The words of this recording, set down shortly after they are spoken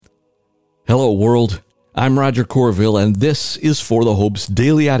Hello, world. I'm Roger Corville, and this is For the Hope's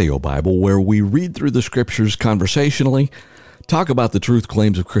Daily Audio Bible, where we read through the Scriptures conversationally, talk about the truth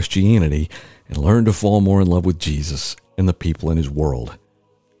claims of Christianity, and learn to fall more in love with Jesus and the people in His world.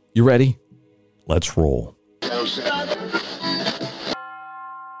 You ready? Let's roll.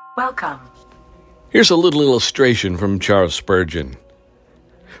 Welcome. Here's a little illustration from Charles Spurgeon.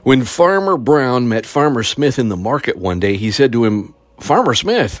 When Farmer Brown met Farmer Smith in the market one day, he said to him, "Farmer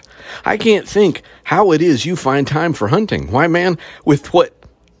Smith, I can't think how it is you find time for hunting. Why, man, with what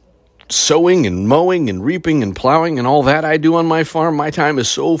sowing and mowing and reaping and plowing and all that I do on my farm, my time is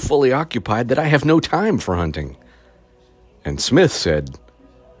so fully occupied that I have no time for hunting." And Smith said,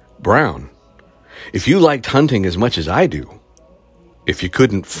 "Brown, if you liked hunting as much as I do, if you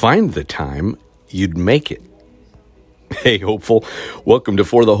couldn't find the time, you'd make it." Hey, hopeful, welcome to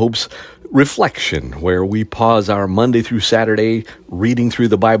For the Hope's Reflection, where we pause our Monday through Saturday reading through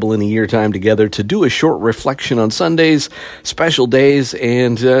the Bible in a year time together to do a short reflection on Sundays, special days,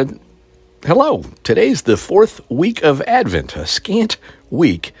 and hello, today's the fourth week of Advent, a scant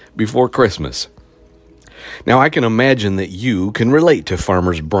week before Christmas. Now, I can imagine that you can relate to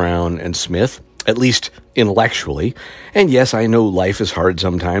Farmers Brown and Smith, at least intellectually. And yes, I know life is hard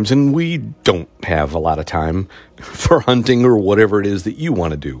sometimes, and we don't have a lot of time for hunting or whatever it is that you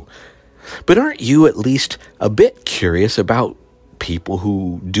want to do. But aren't you at least a bit curious about people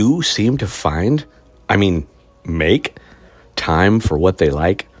who do seem to make time for what they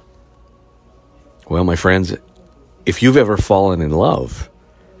like? Well, my friends, if you've ever fallen in love,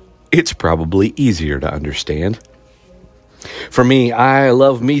 it's probably easier to understand. For me, I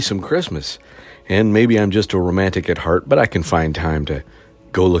love me some Christmas. And maybe I'm just a romantic at heart, but I can find time to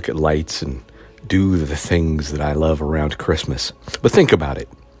go look at lights and do the things that I love around Christmas. But think about it.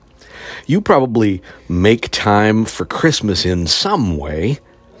 You probably make time for Christmas in some way,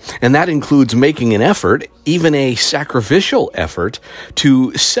 and that includes making an effort, even a sacrificial effort,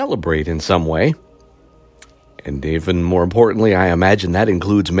 to celebrate in some way. And even more importantly, I imagine that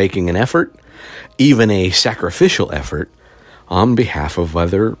includes making an effort, even a sacrificial effort, on behalf of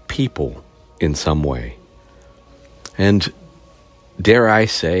other people in some way. And dare I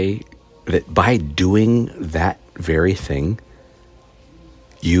say that by doing that very thing,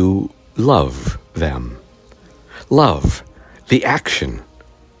 you love them. Love the action.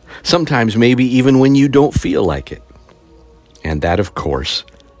 Sometimes maybe even when you don't feel like it. And that, of course,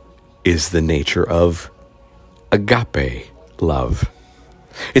 is the nature of agape love.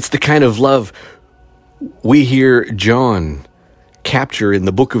 It's the kind of love we hear John capture in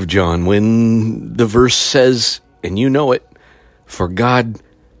the book of John when the verse says, and you know it, "For God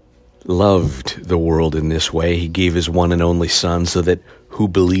loved the world in this way. He gave His one and only Son so that who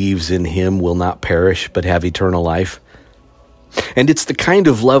believes in Him will not perish but have eternal life." And it's the kind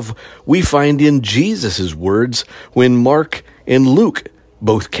of love we find in Jesus' words when Mark and Luke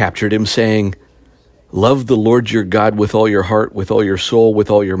both captured Him saying, "Love the Lord your God with all your heart, with all your soul, with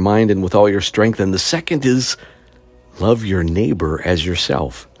all your mind, and with all your strength." And the second is, "Love your neighbor as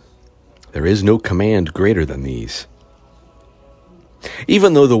yourself." There is no command greater than these.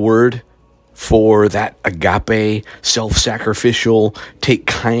 Even though the word for that agape, self-sacrificial,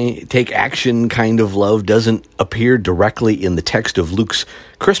 take action kind of love doesn't appear directly in the text of Luke's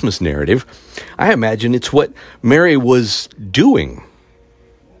Christmas narrative, I imagine it's what Mary was doing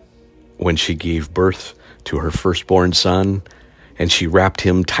when she gave birth to her firstborn son, and she wrapped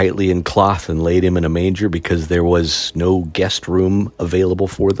him tightly in cloth and laid him in a manger because there was no guest room available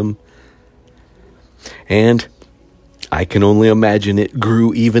for them. And I can only imagine it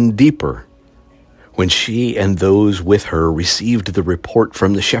grew even deeper when she and those with her received the report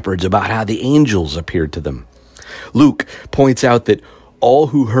from the shepherds about how the angels appeared to them. Luke points out that all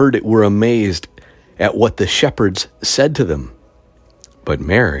who heard it were amazed at what the shepherds said to them. But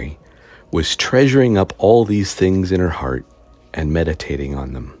Mary was treasuring up all these things in her heart and meditating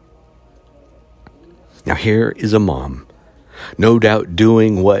on them. Now here is a mom, no doubt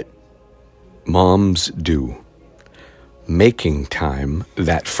doing what moms do, making time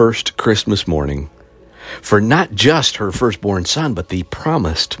that first Christmas morning for not just her firstborn son, but the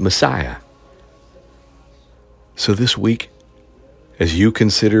promised Messiah. So this week, as you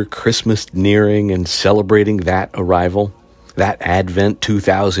consider Christmas nearing and celebrating that arrival, that Advent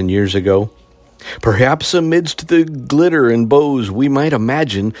 2,000 years ago, perhaps amidst the glitter and bows, we might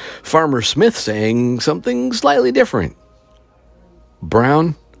imagine Farmer Smith saying something slightly different.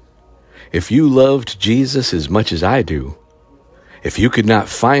 "Brown, if you loved Jesus as much as I do, if you could not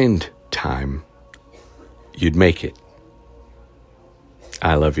find time, you'd make it."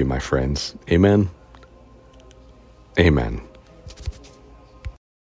 I love you, my friends. Amen. Amen.